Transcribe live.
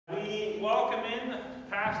welcome in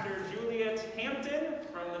Pastor Juliet Hampton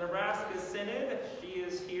from the Nebraska Synod. She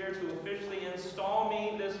is here to officially install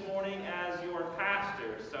me this morning as your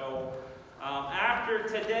pastor. So after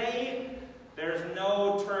today, there's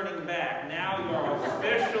no turning back. Now you're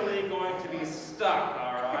officially going to be stuck,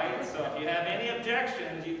 all right? So if you have any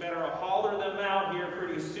objections, you better holler them out here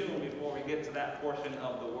pretty soon before we get to that portion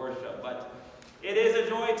of the worship. But it is a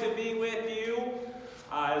joy to be with you.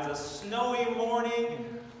 It's a snowy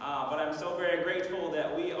morning, but I'm so very grateful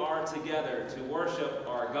that we are together to worship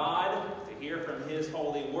our God, to hear from His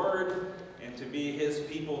holy word, and to be His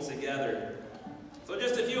people together. So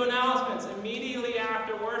just a few announcements. Immediately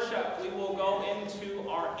after worship, we will go into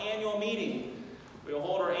our annual meeting. We will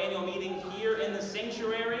hold our annual meeting here in the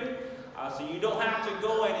sanctuary, so you don't have to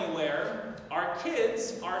go anywhere. Our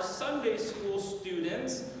kids, our Sunday school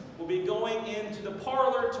students, will be going into the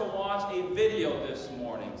parlor to watch a video this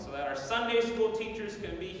morning so that our Sunday school teachers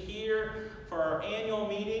can be here for our annual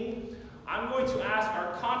meeting. I'm going to ask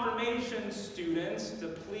our confirmation students to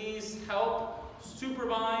please help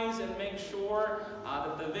supervise and make sure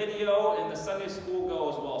that the video and the Sunday school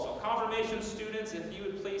go as well. So confirmation students, if you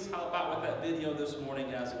would please help out with that video this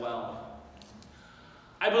morning as well.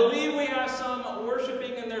 I believe we have some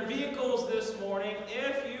worshiping in their vehicles this morning.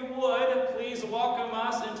 If you would, please welcome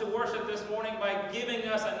us into worship this morning by giving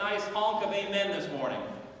us a nice honk of amen this morning.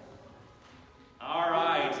 All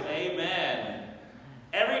right, amen.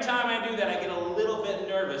 Every time I do that, I get a little bit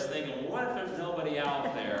nervous thinking, what if there's nobody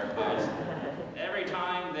out there? But every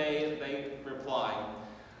time they reply.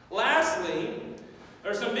 Lastly,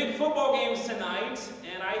 there's some big football games tonight,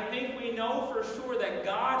 and I think we know for sure that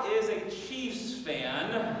God is a Chiefs fan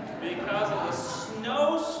because of the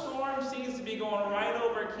snowstorm seems to be going right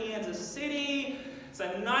over Kansas City. It's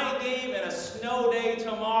a night game and a snow day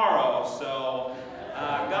tomorrow, so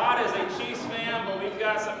God is a Chiefs fan, but we've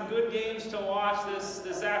got some good games to watch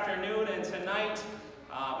this afternoon and tonight,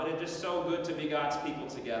 but it's just so good to be God's people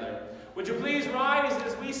together. Would you please rise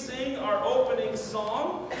as we sing our opening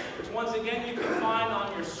song, which once again you can find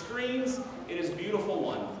on your screens. It is Beautiful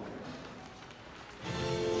One.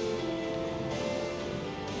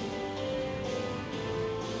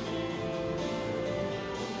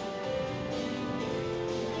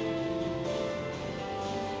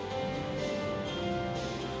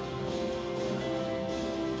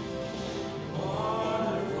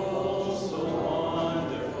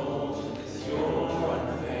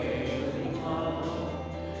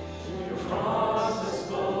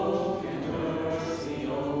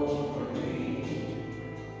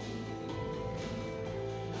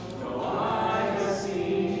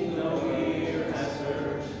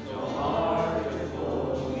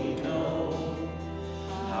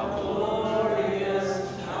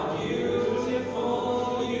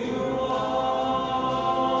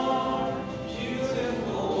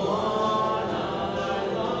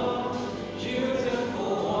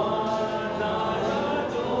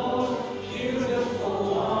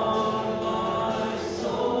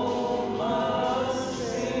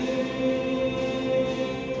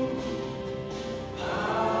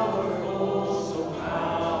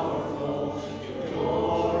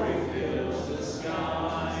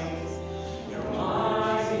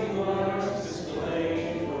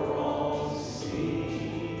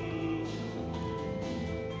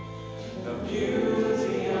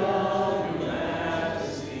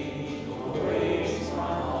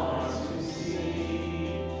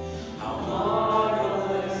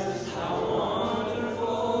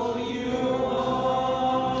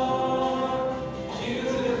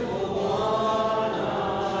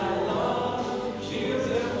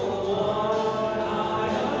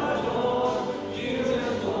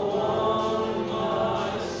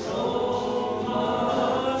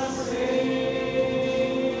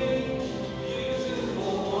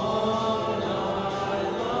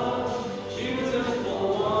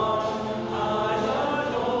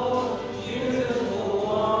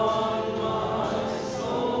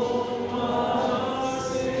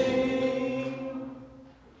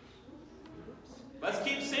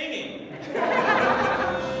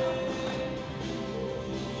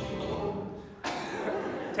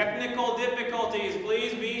 Technical difficulties,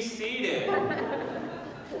 please be seated.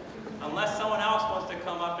 Unless someone else wants to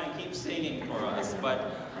come up and keep singing for us.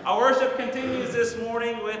 But our worship continues this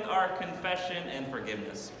morning with our confession and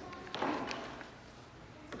forgiveness.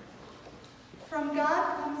 From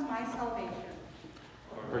God comes my salvation.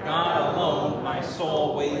 For God alone my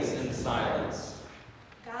soul waits in silence.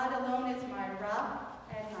 God alone is my rock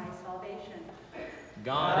and my salvation.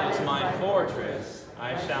 God is my fortress,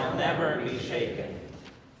 I shall never be shaken.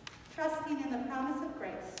 Trusting in the promise of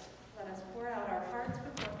grace, let us pour out our hearts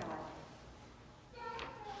before God.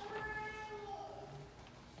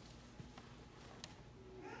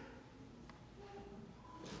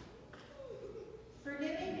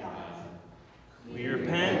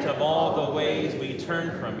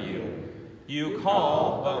 you. You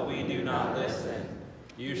call, but we do not listen.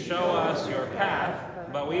 You show us your path,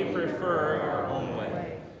 but we prefer our own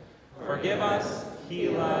way. Forgive us,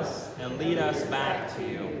 heal us, and lead us back to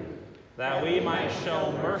you, that we might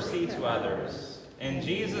show mercy to others. In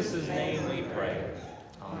Jesus' name we pray.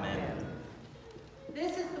 Amen.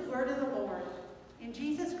 This is the word of the Lord. In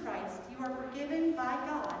Jesus Christ, you are forgiven by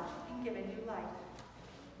God and given new life.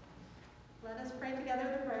 Let us pray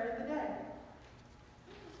together the prayer of the day.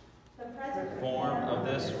 The present Form of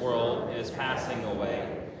this world is passing away.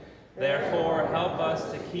 Therefore, help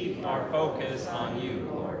us to keep our focus on you,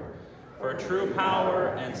 Lord. For true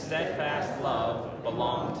power and steadfast love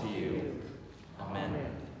belong to you. Amen.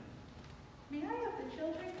 May I have the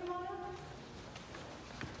children come on up?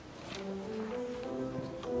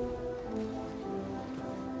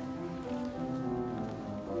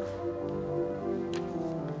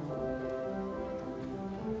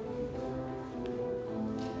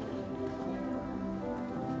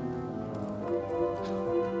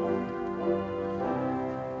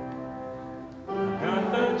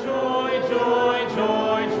 Got the joy, joy,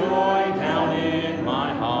 joy, joy down in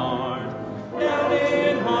my heart, down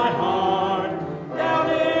in my heart, down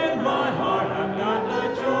in my heart. I've got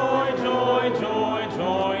the joy, joy, joy,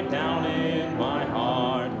 joy down in my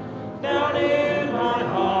heart, down in my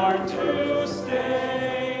heart to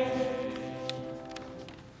stay.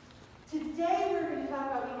 Today we're going to talk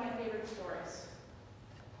about one of my favorite stories.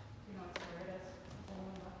 You know what story it is?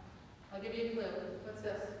 I'll give you a clue. What's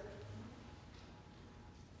this?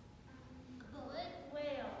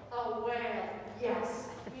 A whale.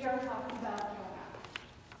 Yes, we are talking about Jonah.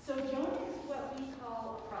 So Jonah is what we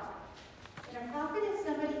call a prophet. And a prophet is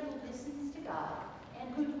somebody who listens to God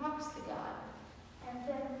and who talks to God. And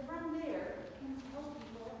then from there can tell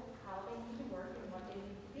people how they need to work and what they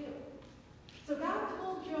need to do. So God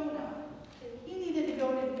told Jonah that he needed to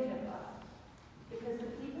go to Nineveh because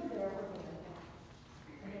the people there were doing bad.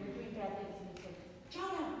 And they were doing bad things. And he said,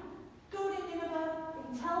 Jonah, go to Nineveh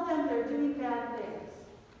and tell them they're doing bad things.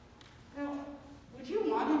 Now, would you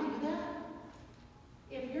want to do that?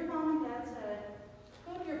 If your mom and dad said,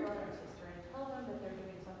 go to your brother and sister and tell them that they're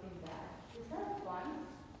doing something bad, is that fun?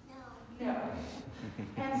 No. No.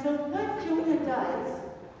 And so what Jonah does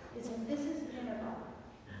is, and this is Nineveh,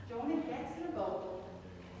 Jonah gets in a boat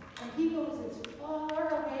and he goes as far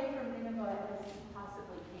away from Nineveh as he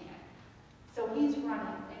possibly can. So he's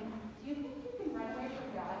running. And do you think you can run away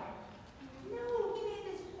from God? No, he made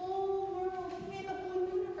this whole world. He made the whole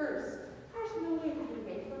universe. There's no way to get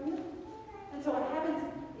away from him. And so what happens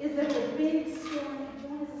is there's a big storm, and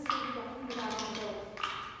Jonah's asleep behind the bottom of the boat.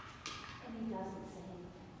 And he doesn't say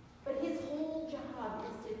anything. But his whole job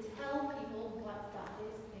is to tell people what God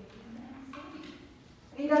is thinking and saying.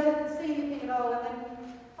 And he doesn't say anything at all. And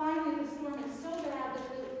then finally the storm is so bad that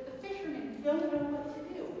the fishermen don't know what to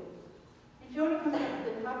do. And Jonah comes up to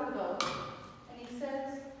the top of the boat, and he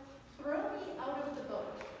says, throw me out of the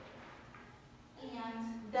boat, and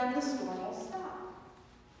then the storm will stop.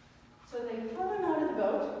 So they throw him out of the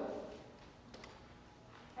boat,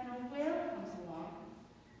 and a whale comes along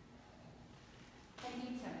and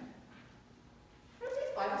eats him.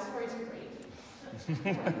 These Bible stories are great. This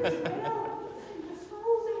whale eats him. This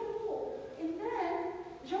swallows him whole. And then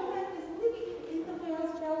Jonah is living in the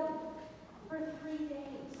whale's belly for 3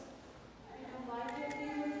 days. You know why he had to be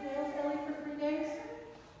in the whale's belly for 3 days?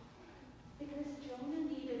 Because Jonah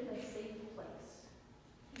needed a safe place.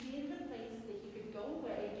 He needed a place that he could go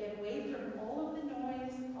away, get away from all of the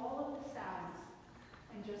noise, all of the sounds,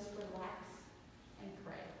 and just relax and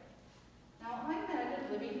pray. Now, I imagine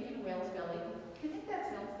living in a whale's belly. Do you think that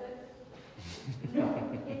smells good? No,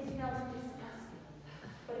 it smells disgusting.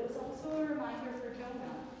 But it was also a reminder for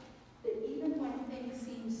Jonah that even when things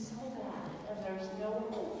seem so bad and there's no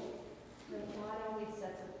hope, that God always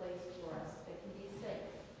sets a place for us that can be safe.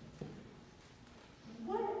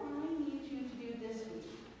 What I need you to do this week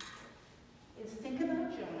is think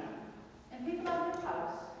about Jonah, and think about your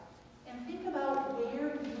house, and think about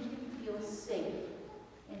where you can feel safe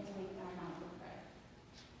and take time out to pray.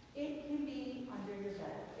 It can be under your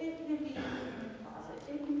bed. It can be in your closet.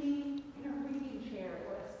 It can be in a reading chair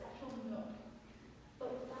or a special nook.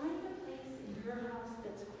 But find a place in your house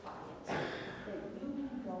that's quiet, that you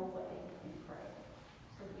can go away and pray.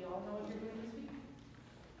 So do you all know what you're doing this week?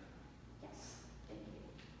 Yes. Thank you.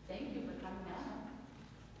 Thank you for coming out.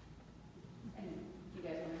 And you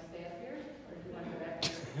guys want to stay up here, or do you want to go back to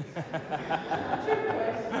your your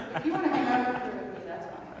choice. If you want to hang out here with me, that's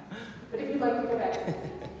fine. But if you'd like to go back,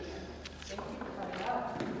 thank you for coming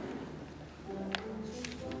out.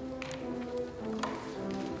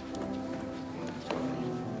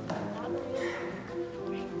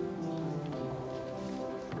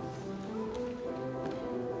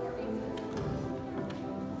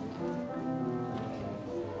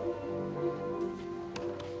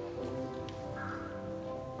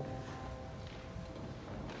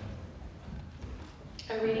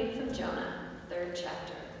 A reading from Jonah, 3rd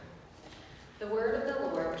chapter. The word of the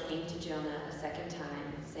Lord came to Jonah a second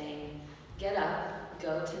time, saying, "Get up,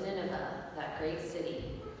 go to Nineveh, that great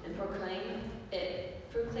city, and proclaim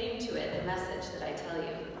to it the message that I tell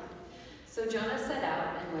you." So Jonah set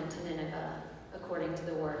out and went to Nineveh, according to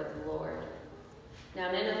the word of the Lord.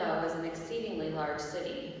 Now Nineveh was an exceedingly large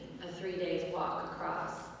city, a 3 days' walk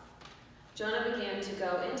across. Jonah began to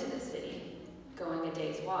go into the city, going a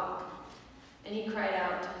day's walk. And he cried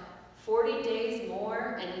out, 40 days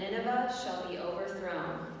more, and Nineveh shall be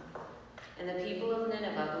overthrown. And the people of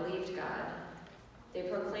Nineveh believed God. They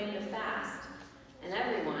proclaimed a fast, and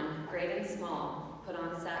everyone, great and small, put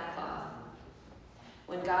on sackcloth.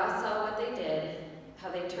 When God saw what they did,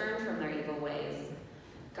 how they turned from their evil ways,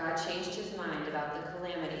 God changed his mind about the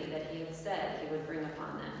calamity that he had said he would bring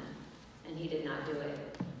upon them, and he did not do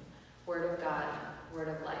it. Word of God, word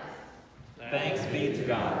of life. Thanks be to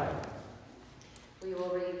God. We will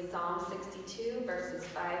read Psalm 62, verses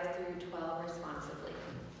 5 through 12 responsively.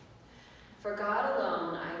 For God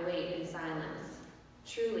alone I wait in silence.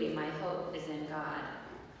 Truly my hope is in God.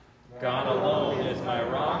 God alone is my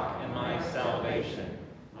rock and my salvation,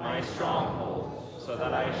 my stronghold, so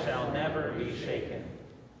that I shall never be shaken.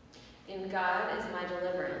 In God is my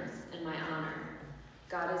deliverance and my honor.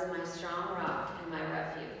 God is my strong rock and my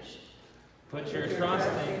refuge. Put your trust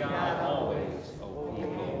in God always, O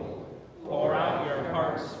people. Pour out your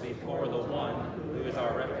hearts before the one who is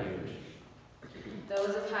our refuge.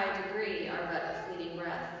 Those of high degree are but a fleeting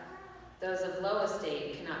breath. Those of low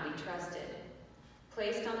estate cannot be trusted.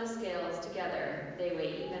 Placed on the scales together, they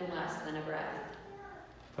weigh even less than a breath.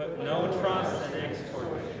 Put no trust in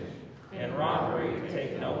extortion. In robbery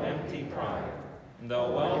take no empty pride.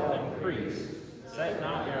 Though wealth increase, set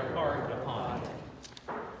not your heart upon it.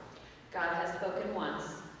 God has spoken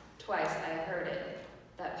once, twice I have heard it,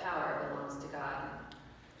 that power belongs to God.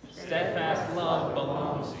 Steadfast love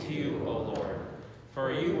belongs to you, O Lord,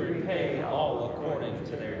 for you repay all according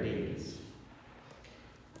to their deeds.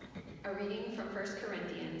 A reading from 1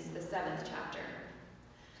 Corinthians, the 7th chapter.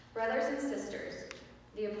 Brothers and sisters,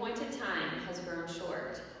 the appointed time has grown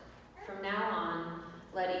short. From now on,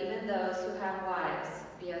 let even those who have wives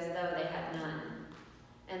be as though they had none,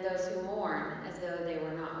 and those who mourn as though they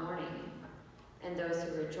were not mourning, and those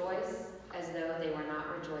who rejoice as though they were not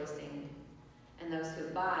rejoicing, and those who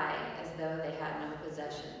buy as though they had no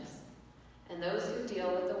possessions, and those who deal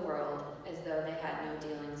with the world as though they had no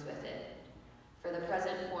dealings with it. For the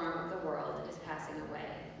present form of the world is passing away.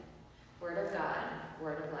 Word of God,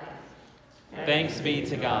 word of life. Thanks be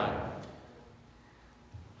to God.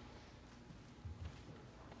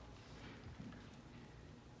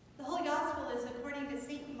 The Holy Gospel is according to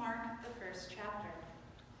St. Mark, the 1st chapter.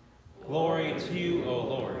 Glory to you, O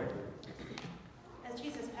Lord. As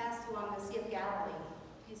Jesus passed along the Sea of Galilee,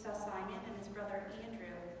 he saw Simon and his brother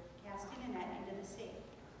Andrew casting a net into the sea,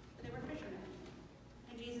 for they were fishermen.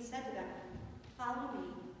 And Jesus said to them, "Follow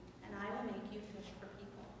me, and I will make you fish for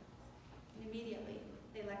people." And immediately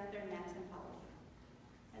they left their nets and followed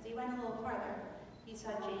him. As he went a little farther, he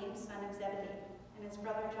saw James, son of Zebedee, and his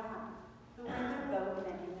brother John, who were in their boat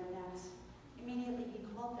mending their nets. Immediately he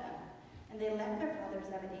called them, and they left their father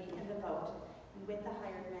Zebedee in the boat, and with the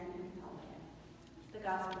hired men and followed him. The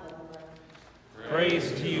Gospel of the Lord.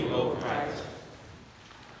 Praise to you, O Christ.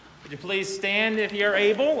 Would you please stand if you're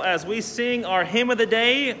able as we sing our hymn of the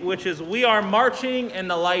day, which is "We Are Marching in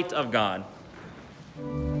the Light of God."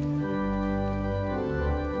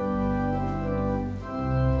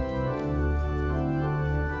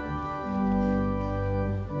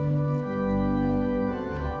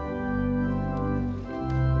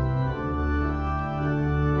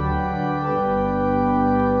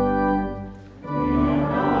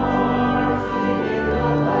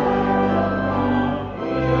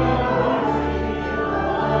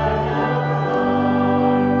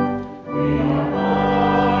 We are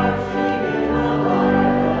marching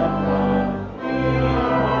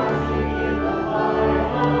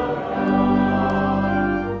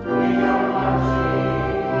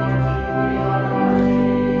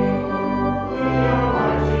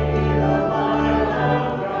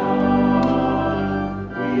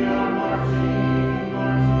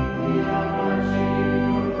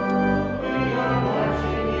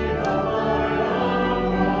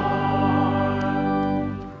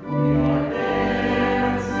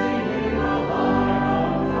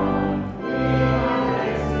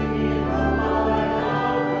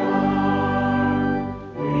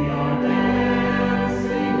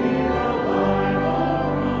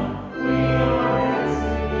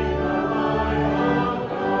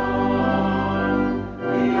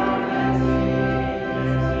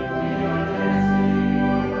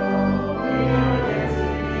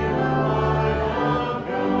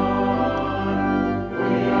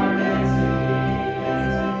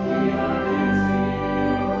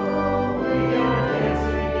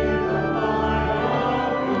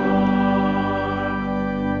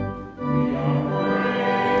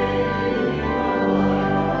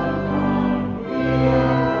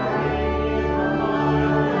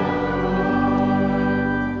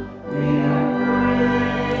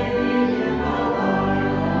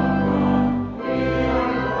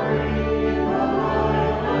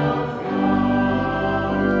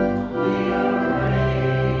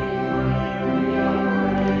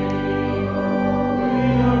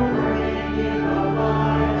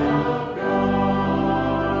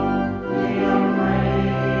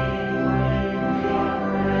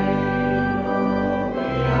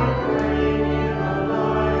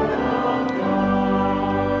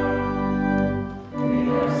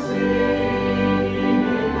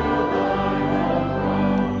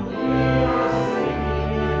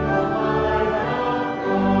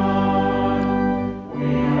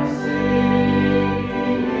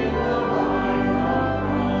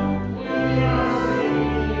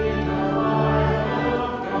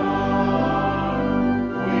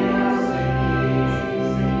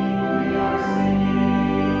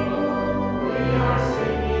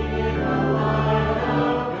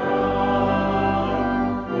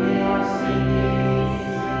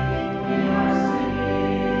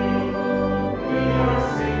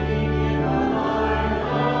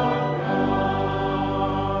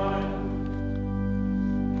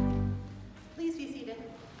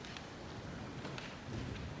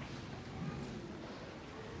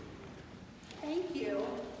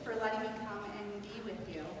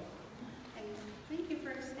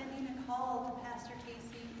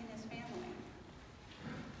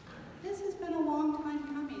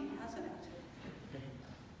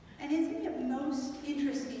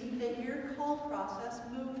call process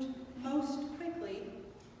moved most quickly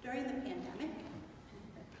during the pandemic.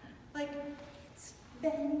 Like, it's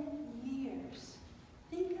been years.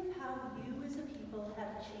 Think of how you as a people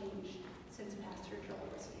have changed since Pastor Joel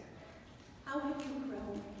was here. How have you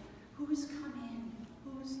grown? Who's come in?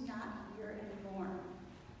 Who's not here anymore?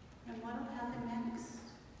 And what will happen next?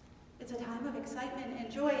 It's a time of excitement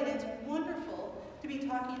and joy, and it's wonderful to be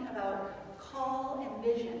talking about call and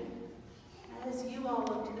vision as you all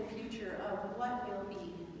look to the future of what will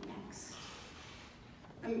be next.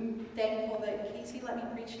 I'm thankful that Casey let me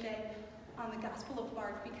preach today on the Gospel of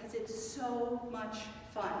Mark because it's so much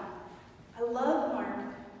fun. I love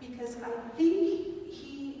Mark because I think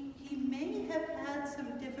he may have had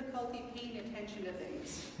some difficulty paying attention to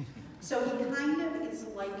things. So he kind of is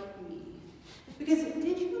like me. Because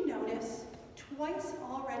did you notice twice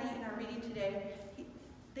already in our reading today,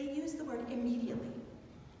 they use the word immediately.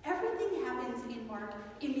 Everything happens in Mark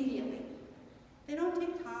immediately. They don't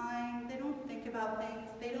take time, they don't think about things,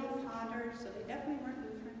 they don't ponder, so they definitely weren't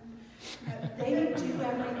Lutheran. They do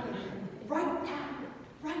everything right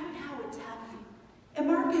now it's happening. And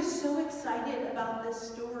Mark is so excited about this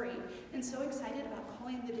story and so excited about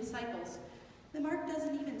calling the disciples that Mark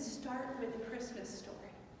doesn't even start with the Christmas story.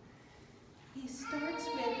 He starts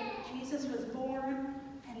with Jesus was born,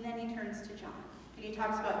 and then he turns to John. And he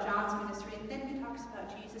talks about John's ministry, and then he talks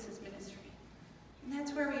about Jesus' ministry. And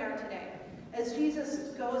that's where we are today. As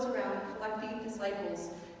Jesus goes around collecting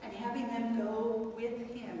disciples and having them go with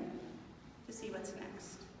him to see what's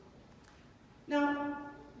next. Now,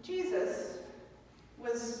 Jesus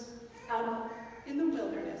was out in the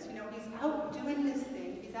wilderness. You know, he's out doing his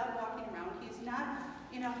thing. He's out walking around. He's not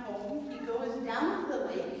in a home. He goes down to the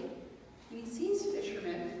lake, and he sees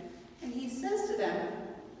fishermen, and he says to them,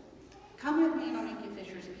 "Come with me and I'll make you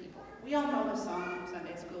fishers of people." We all know the song from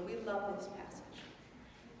Sunday school. We love this passage.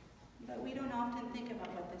 But we don't often think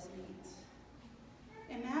about what this means.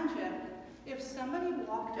 Imagine if somebody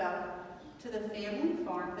walked up to the family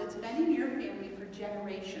farm that's been in your family for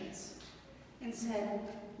generations and said,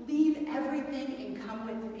 "Leave everything and come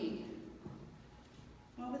with me."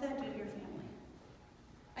 What would that do to your family?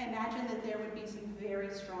 I imagine that there would be some very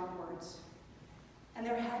strong words. And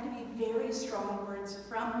there had to be very strong words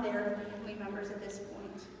from their family members at this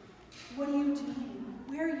point. What are you doing?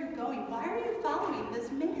 Where are you going? Why are you following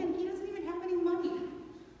this man? He doesn't even have any money.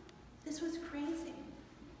 This was crazy.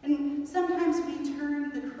 And sometimes we turn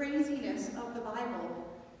the craziness of the Bible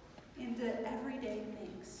into everyday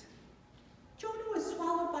things. Jonah was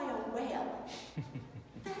swallowed by a whale.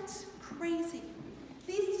 That's crazy.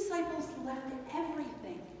 These disciples left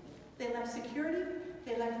everything. They left security,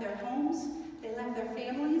 they left their homes, they left their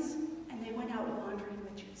families, and they went out wandering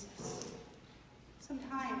with Jesus.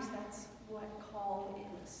 Sometimes that's what call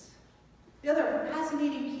is. The other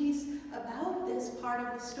fascinating piece about this part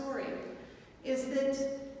of the story is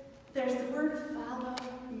that there's the word follow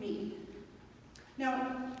me.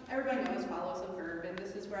 Now, everybody knows follow is a verb, and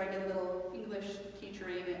this is where I get a little English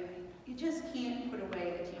teachery in it. You just can't put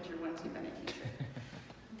away a teacher once you've been a teacher.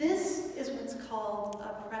 This is what's called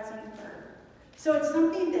a present verb. So it's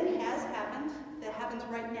something that has happened, that happens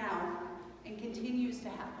right now, and continues to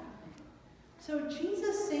happen. So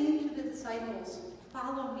Jesus saying to the disciples,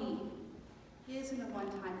 "Follow me," isn't a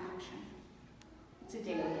one-time action. It's a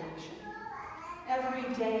daily action.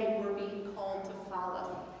 Every day we're being called to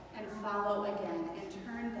follow, and follow again, and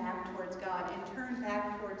turn back towards God, and turn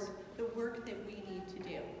back towards the work that we need to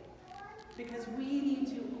do. Because we need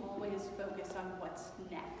to always focus on what's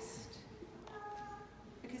next.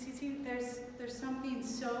 Because you see, there's something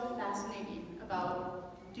so fascinating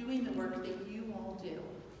about doing the work that you all do.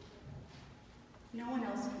 No one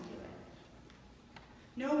else can do it.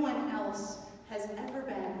 No one else has ever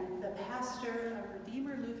been the pastor of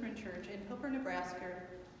Redeemer Lutheran Church in Hooper, Nebraska,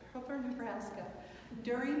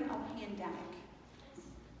 during a pandemic.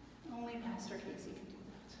 Only Pastor Casey can do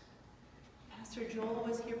that. Pastor Joel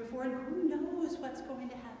was here before, and who knows what's going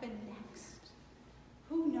to happen next?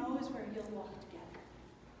 Who knows where you'll walk together?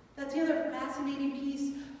 That's the other fascinating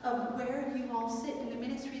piece of where you all sit in the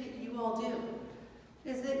ministry that you all do,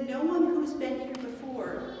 is that no one who's been here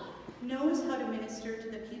before knows how to minister to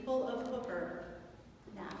the people of Hooper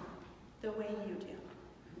now, the way you do.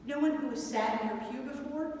 No one who has sat in your pew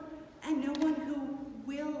before, and no one who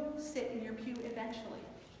will sit in your pew eventually.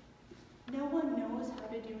 No one knows how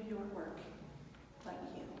to do your work like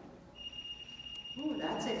you. Ooh,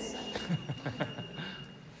 that's exciting.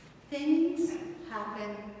 Things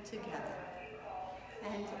happen together,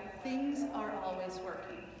 and things are always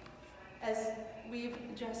working. As we've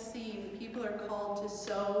just seen, people are called to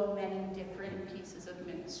so many different pieces of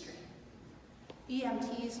ministry.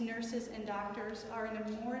 EMTs, nurses, and doctors are in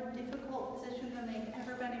a more difficult position than they've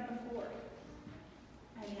ever been in before.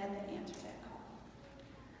 And yet they answer that call.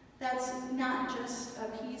 That's not just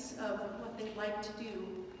a piece of what they like to do,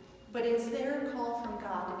 but it's their call from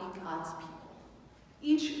God to be God's people.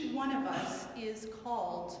 Each one of us is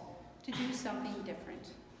called to do something different.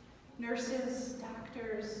 Nurses,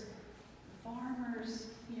 doctors, farmers,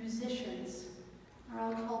 musicians are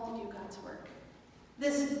all called to do God's work.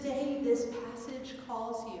 This day, this passage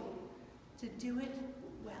calls you to do it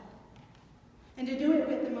well, and to do it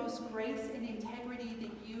with the most grace and integrity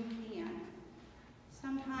that you can,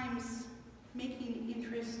 sometimes making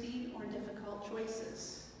interesting or difficult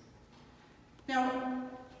choices. Now,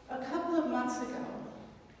 a couple of months ago,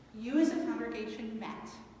 you as a congregation met,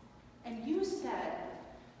 and you said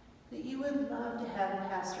that you would love to have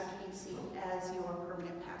Pastor Casey as your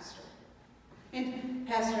permanent pastor. And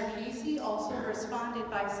Pastor Casey also responded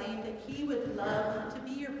by saying that he would love to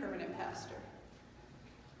be your permanent pastor.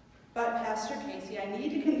 But Pastor Casey, I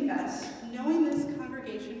need to confess, knowing this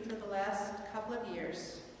congregation for the last couple of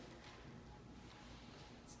years,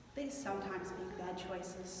 they sometimes make bad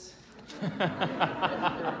choices. And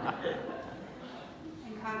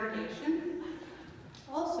congregation,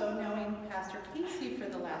 also knowing Pastor Casey for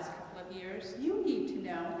the last couple of years, you need to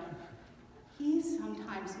know he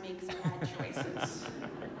sometimes makes bad choices.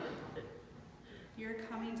 Your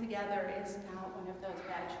coming together is not one of those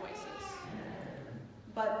bad choices.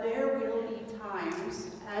 But there will be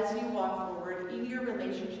times as you walk forward in your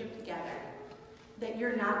relationship together that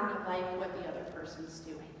you're not going to like what the other person's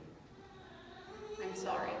doing. I'm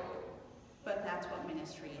sorry, but that's what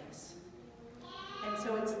ministry is. And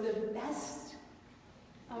so it's the best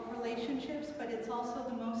of relationships, but it's also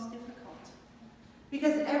the most difficult.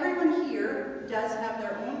 Because everyone here does have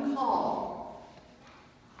their own call,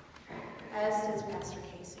 as does Pastor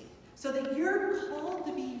Casey. So that you're called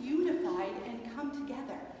to be unified and come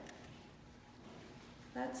together.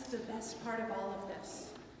 That's the best part of all of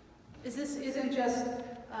this. This isn't just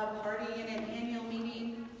a party and an annual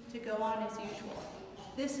meeting to go on as usual.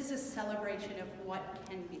 This is a celebration of what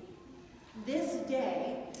can be. This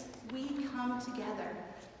day, we come together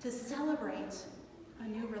to celebrate a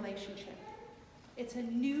new relationship. It's a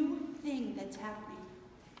new thing that's happening.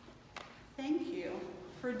 Thank you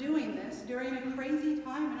for doing this during a crazy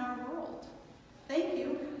time in our world. Thank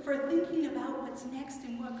you for thinking about what's next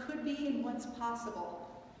and what could be and what's possible.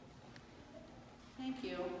 Thank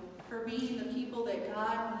you for being the people that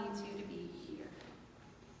God needs you to be here.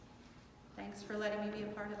 Thanks for letting me be a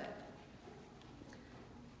part of it.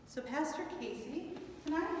 So Pastor Casey,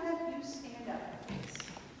 can I have you stand up, please?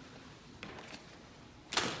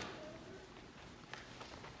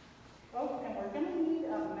 Oh, and we're going to need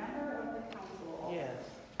a member of the council. Yes.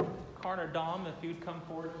 Carter Dom, if you'd come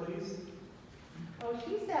forward, please. Oh,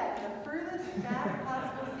 she sat in the furthest back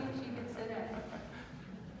possible seat she could sit in.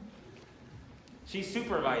 She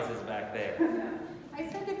supervises back there. I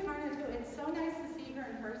said to Karna, too, it's so nice to see her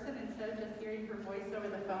in person instead of just hearing her voice over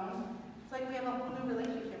the phone. It's like we have a whole new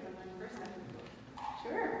relationship with her in person.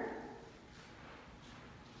 Sure.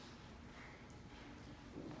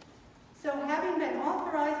 So having been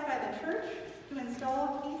authorized by the church to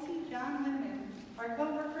install Casey John Lindeman, our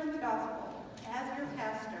co-worker in the gospel, as your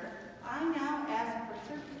pastor, I now ask for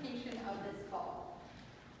certification of this call.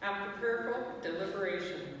 After prayerful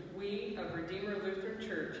deliberation, we of Redeemer Lutheran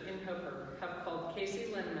Church in Hooper have called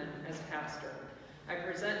Casey Lindeman as pastor. I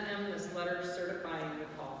present him this letter certifying the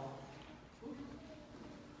call.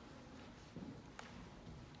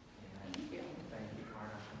 Thank you. Thank you,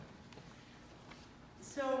 Carter.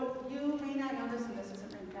 So you may not know this, and this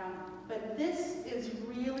isn't written down, but this is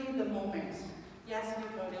really the moment. Yes, you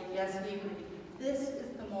voted. Yes, he agreed. This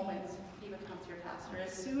is the moment he becomes your pastor.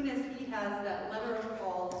 As soon as he has that letter of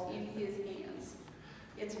call in his hands,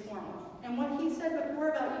 it's formal. And what he said before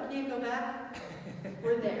about you can't go back,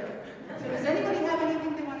 we're there. So does anybody have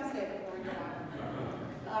anything they want to say before we go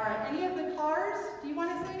on? All right, any of the cars, do you want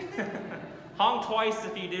to say anything? Honk twice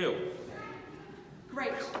if you do.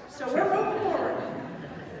 Great. So we're moving forward.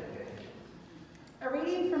 A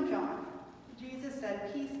reading from John. Jesus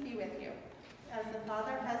said, "Peace be with you. As the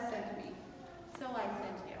Father has sent me, so I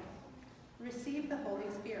sent you. Receive the Holy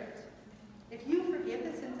Spirit. If you forgive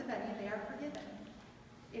the sins of any, they are forgiven.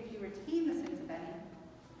 If you retain the sins of any,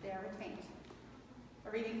 they are retained."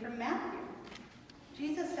 A reading from Matthew.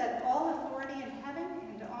 Jesus said, "All authority in heaven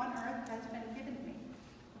and on earth has been given to me.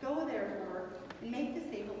 Go therefore and make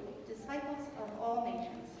disciples of all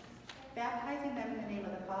nations, baptizing them in the name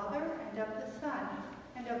of the Father and of the Son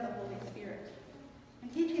and of the Holy Spirit,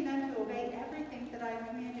 and teaching them to obey everything that I have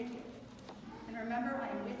commanded you. And remember, I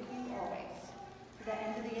am with you always, to the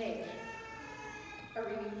end of the age. A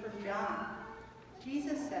reading from John.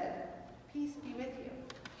 Jesus said, "Peace be with you.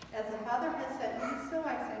 As the Father has sent me, so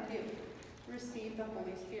I send you. Receive the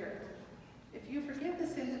Holy Spirit. If you forgive the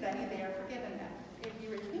sins of any, they are forgiven them. If you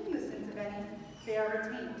retain the sins of any, they are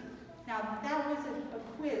retained." Now, that was a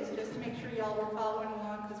quiz, just to make sure y'all were following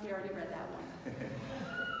along, because we already read that one.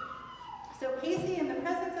 So, Casey, in the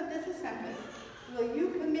presence of this assembly, will you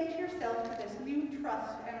commit yourself to this new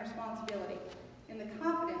trust and responsibility in the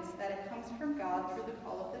confidence that it comes from God through the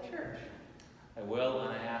call of the church? I will,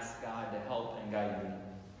 and I ask God to help and guide me.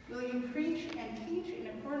 Will you preach and teach in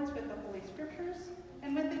accordance with the Holy Scriptures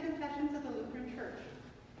and with the confessions of the Lutheran Church?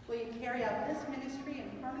 Will you carry out this ministry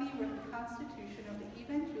in harmony with the Constitution of the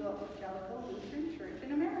Evangelical Lutheran Church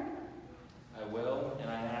in America? I will, and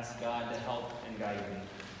I ask God to help and guide me.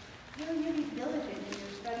 Will you be diligent in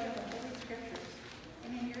your study of the Holy Scriptures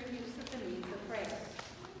and in your use of the means of grace?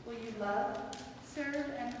 Will you love, serve,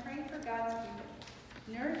 and pray for God's people,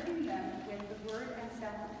 nourishing them with the word and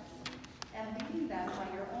sacraments, and leading them by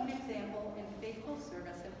your own example in faithful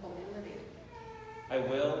service and holy living? I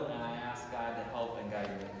will, and I ask God to help and guide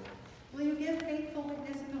me. Will you give faithful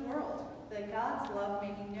witness in the world, that God's love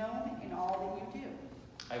may be known in all that you do?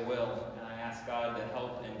 I will, and I ask God to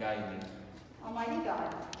help and guide me. Almighty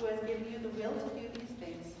God, who has given you the will to do these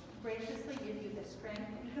things, graciously give you the strength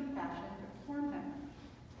and compassion to perform them.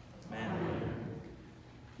 Amen.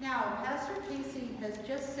 Now, Pastor Casey has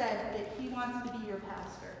just said that he wants to be your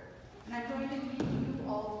pastor, and I'm going to need you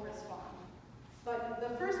all to respond. But the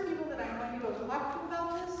first people that I'm going to talk to about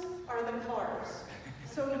this are the Clars.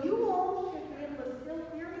 So you all should be able to still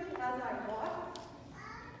hear me as I walk.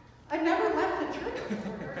 I've never left a church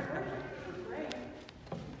before. This is great.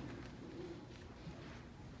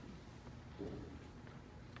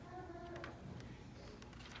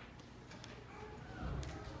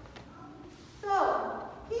 So,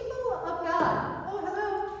 people of God. Oh, hello.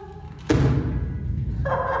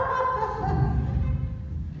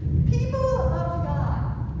 People of God,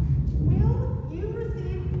 will you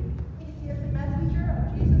receive Casey as a messenger of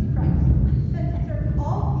Jesus Christ, sent to serve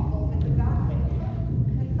all people with the gospel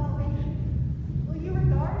and salvation? Will you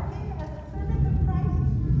regard him as a servant of Christ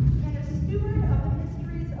and a steward of the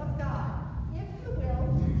mysteries of God? If you will,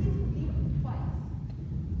 please repeat twice.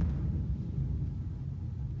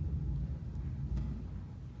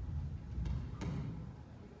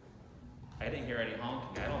 I didn't hear any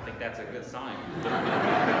honking. I don't think that's a good sign.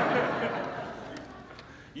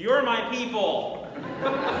 You're my people.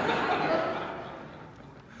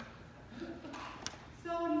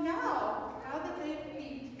 So now that they've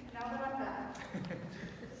meet, now that I'm back,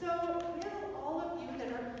 so will all of you that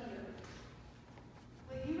are here,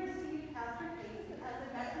 will you receive Pastor Casey as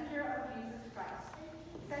a messenger of Jesus Christ,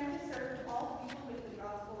 sent to serve all people with the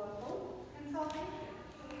gospel of hope and salvation?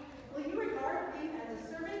 Will you regard him as a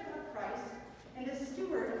servant of Christ and a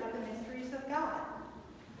steward of the mysteries of God?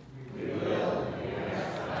 We will.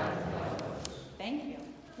 Thank you.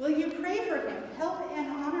 Will you pray for him, help and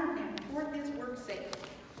honor him for his work's sake,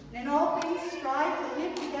 and in all things strive to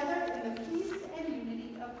live together in the peace and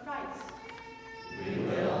unity of Christ? We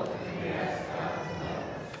will.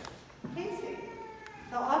 Casey,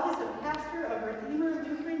 the office of pastor of Redeemer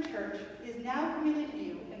Lutheran Church is now committed to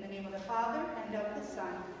you in the name of the Father, and of the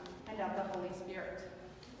Son, and of the Holy Spirit.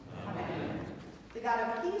 Amen. The God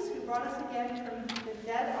of peace, who brought us again from the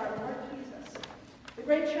dead, our Lord Jesus, the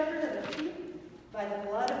great shepherd of the sheep, by the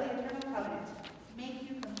blood of the eternal covenant, make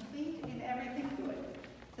you complete in everything good,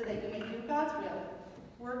 so that you may do God's will,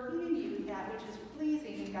 working in you that which is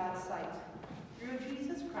pleasing in God's sight. Through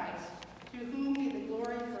Jesus Christ, to whom be the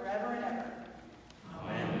glory forever and ever.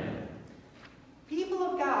 Amen. People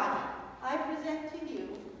of God, I present to you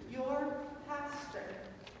your pastor.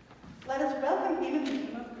 Let us welcome him in the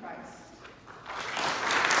name of Christ.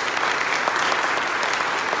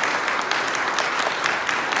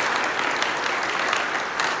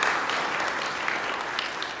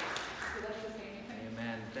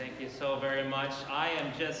 Amen. Thank you so very much. I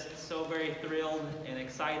am just so very thrilled and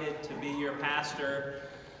excited to be your pastor.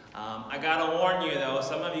 I gotta warn you though,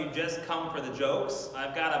 some of you just come for the jokes.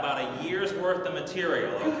 I've got about a year's worth of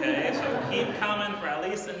material, okay? So keep coming for at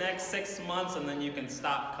least the next 6 months and then you can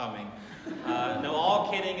stop coming. No,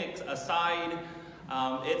 all kidding aside,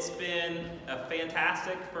 it's been a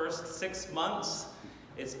fantastic first 6 months.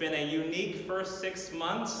 It's been a unique first 6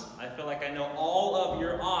 months. I feel like I know all of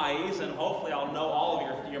your eyes, and hopefully I'll know all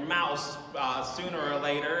of your mouths sooner or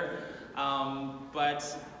later.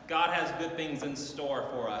 But God has good things in store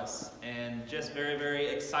for us, and just very, very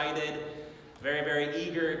excited, very, very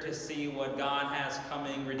eager to see what God has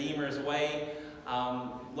coming Redeemer's way.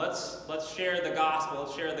 Let's share the gospel.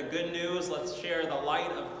 Let's share the good news. Let's share the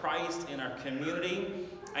light of Christ in our community.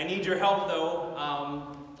 I need your help, though.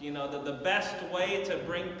 The best way to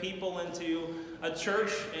bring people into a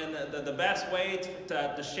church and the best way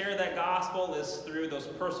to share that gospel is through those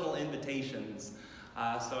personal invitations.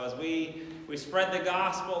 So as we spread the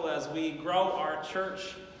gospel, as we grow our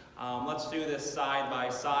church, let's do this side by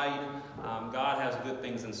side. God has good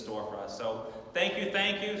things in store for us. So thank you.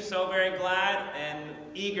 So very glad and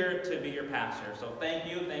eager to be your pastor. So thank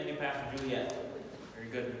you, Pastor Juliet. Very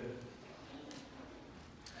good.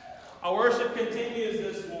 Our worship continues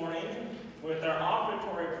this morning with our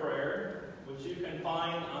offertory prayer, which you can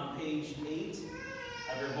find on page 8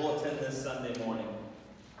 of your bulletin this Sunday morning.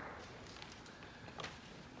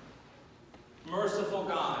 Merciful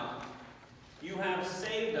God, you have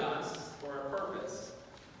saved us for a purpose.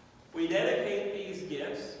 We dedicate these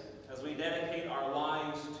gifts as we dedicate our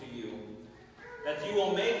lives to you, that you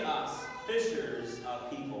will make us fishers of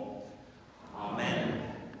people. Amen.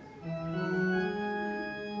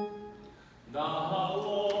 The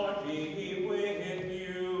Lord be with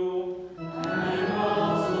you, and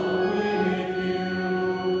also with you.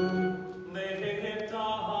 Lift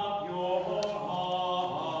up your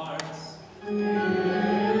hearts.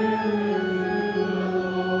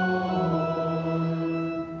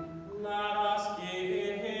 Let us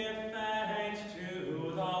give thanks to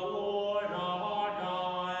the Lord our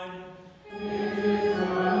God. It is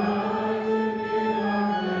right to give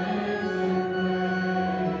our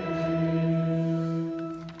thanks.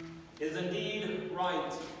 Is indeed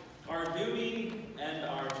right, our duty and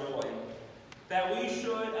our joy, that we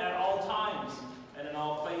should at all times and in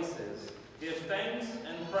all places give thanks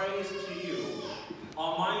and praise to you,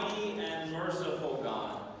 Almighty and merciful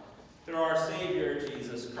God, through our Savior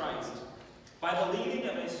Jesus Christ. By the leading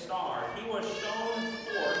of a star, he was shown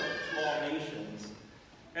forth to all nations.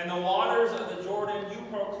 In the waters of the Jordan, you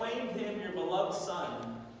proclaimed him your beloved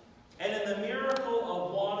Son, and in the miracle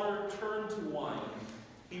of water turned to wine,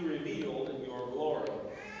 he revealed your glory.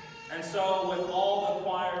 And so with all the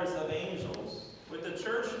choirs of angels, with the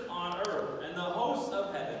church on earth and the hosts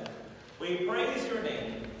of heaven, we praise your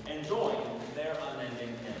name and join their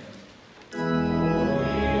unending hymn.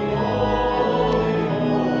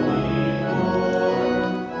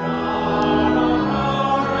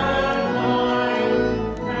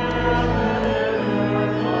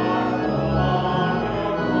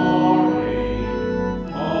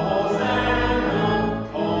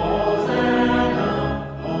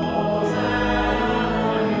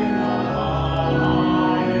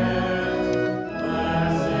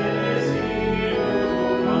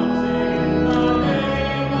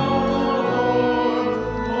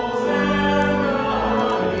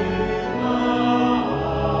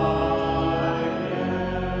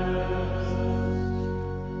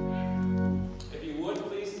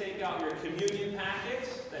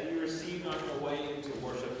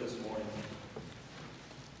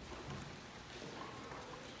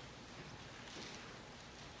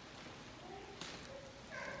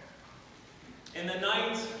 In the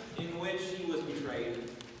night in which he was betrayed,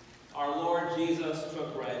 our Lord Jesus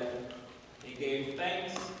took bread. He gave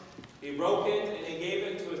thanks, he broke it, and he gave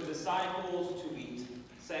it to his disciples to eat,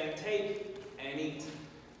 saying, "Take and eat.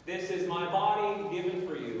 This is my body given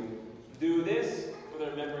for you. Do this for the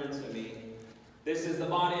remembrance of me." This is the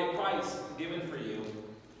body of Christ given for you.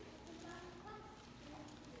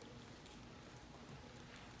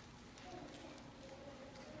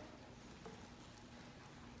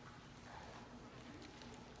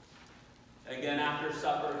 Again, after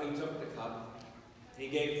supper, he took the cup. He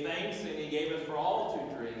gave thanks, and he gave it for all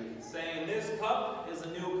to drink, saying, "This cup is a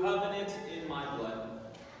new covenant in my blood,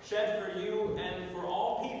 shed for you and for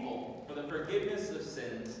all people for the forgiveness of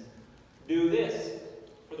sins. Do this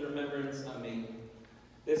for the remembrance of me."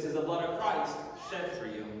 This is the blood of Christ shed for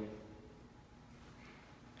you.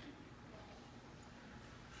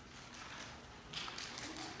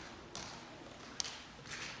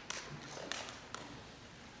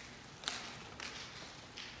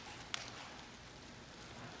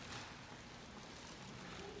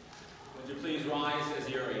 Would you please rise as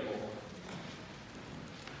you're able?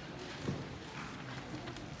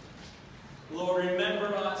 Lord,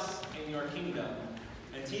 remember us in your kingdom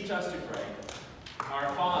and teach us to pray.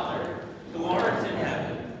 Our Father, who art in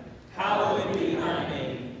heaven, hallowed be thy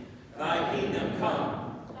name. Thy kingdom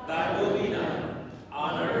come, thy will be done,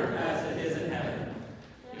 on earth as it is in heaven.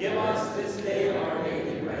 Give us this day our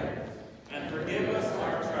daily bread, and forgive us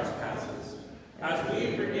our trespasses, as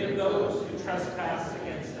we forgive those who trespass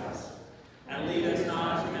against us. And lead us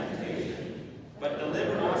not into temptation, but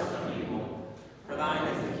deliver us from evil. For thine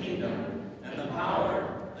is the kingdom, and the power,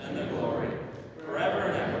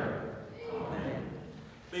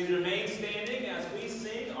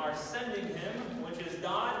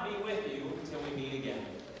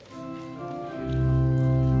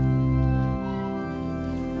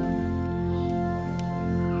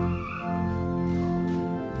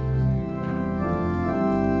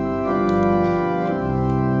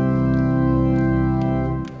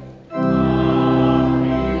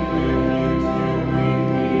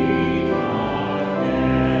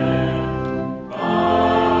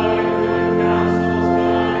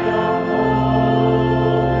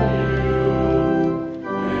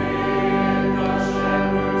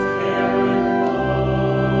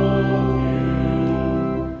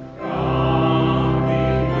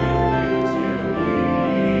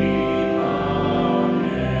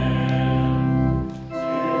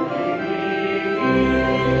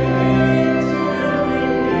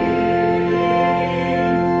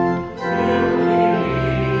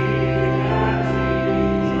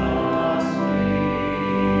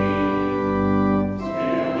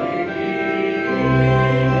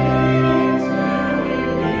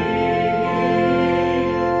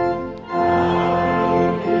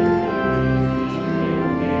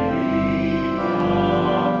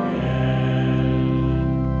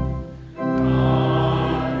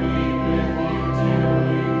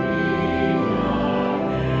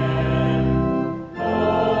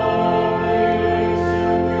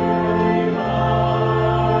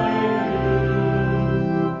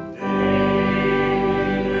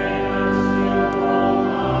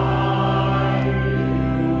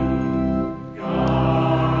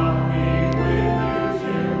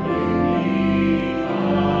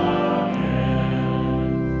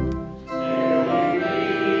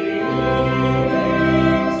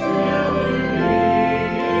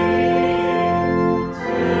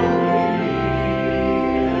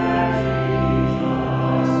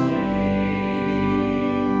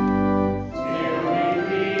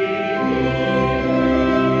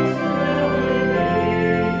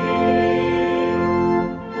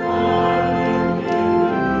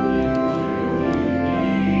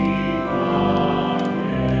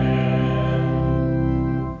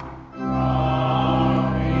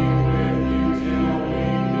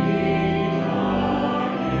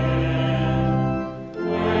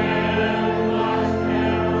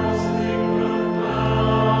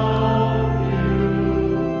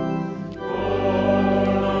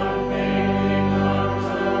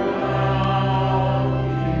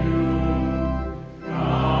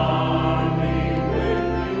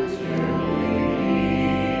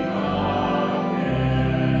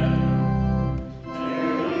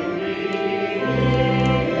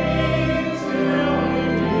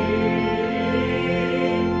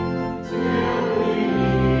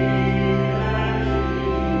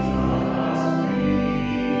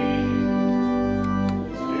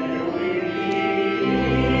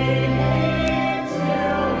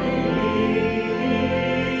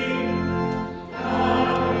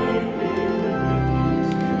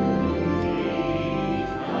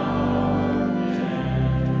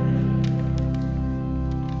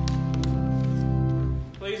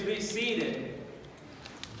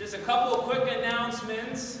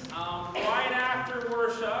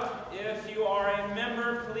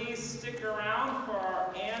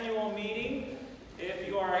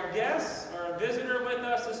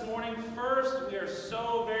 are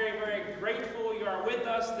so very, very grateful you are with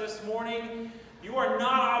us this morning. You are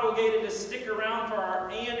not obligated to stick around for our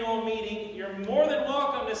annual meeting. You're more than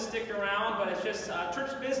welcome to stick around, but it's just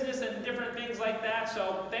church business and different things like that.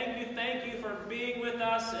 So thank you for being with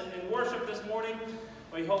us in worship this morning.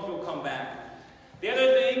 We hope you'll come back. The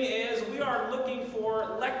other thing is we are looking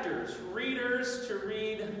for lectors, readers to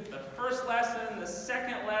read the first lesson, the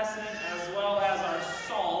second lesson, as well as our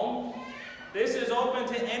psalm. This is open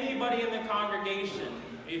to anybody in the congregation.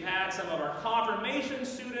 We've had some of our confirmation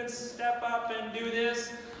students step up and do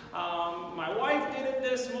this. My wife did it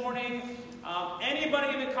this morning.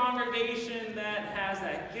 Anybody in the congregation that has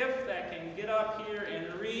that gift that can get up here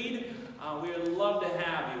and read, we would love to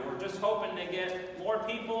have you. We're just hoping to get more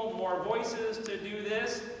people, more voices to do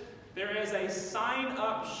this. There is a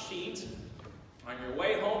sign-up sheet on your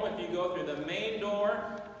way home if you go through the main door,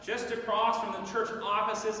 just across from the church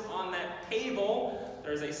offices on that table.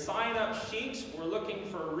 There's a sign-up sheet. We're looking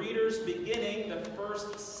for readers beginning the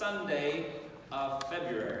first Sunday of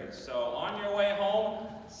February. So on your way home,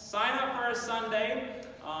 sign up for a Sunday.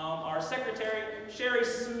 Our secretary, Sherry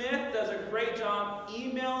Smith, does a great job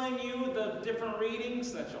emailing you the different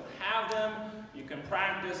readings so that you'll have them. You can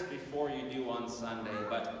practice before you do on Sunday.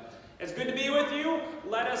 But it's good to be with you.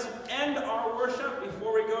 Let us end our worship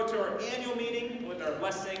before we go to our annual meeting with our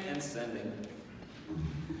blessing and sending.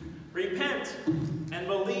 Repent and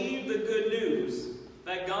believe the good news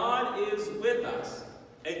that God is with us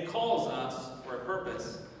and calls us for a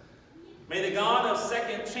purpose. May the God of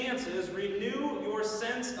second chances renew your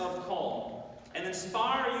sense of calm and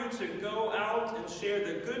inspire you to go out and share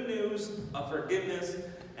the good news of forgiveness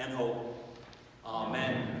and hope.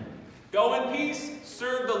 Amen. Go in peace,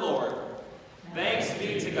 serve the Lord. Thanks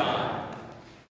be to God.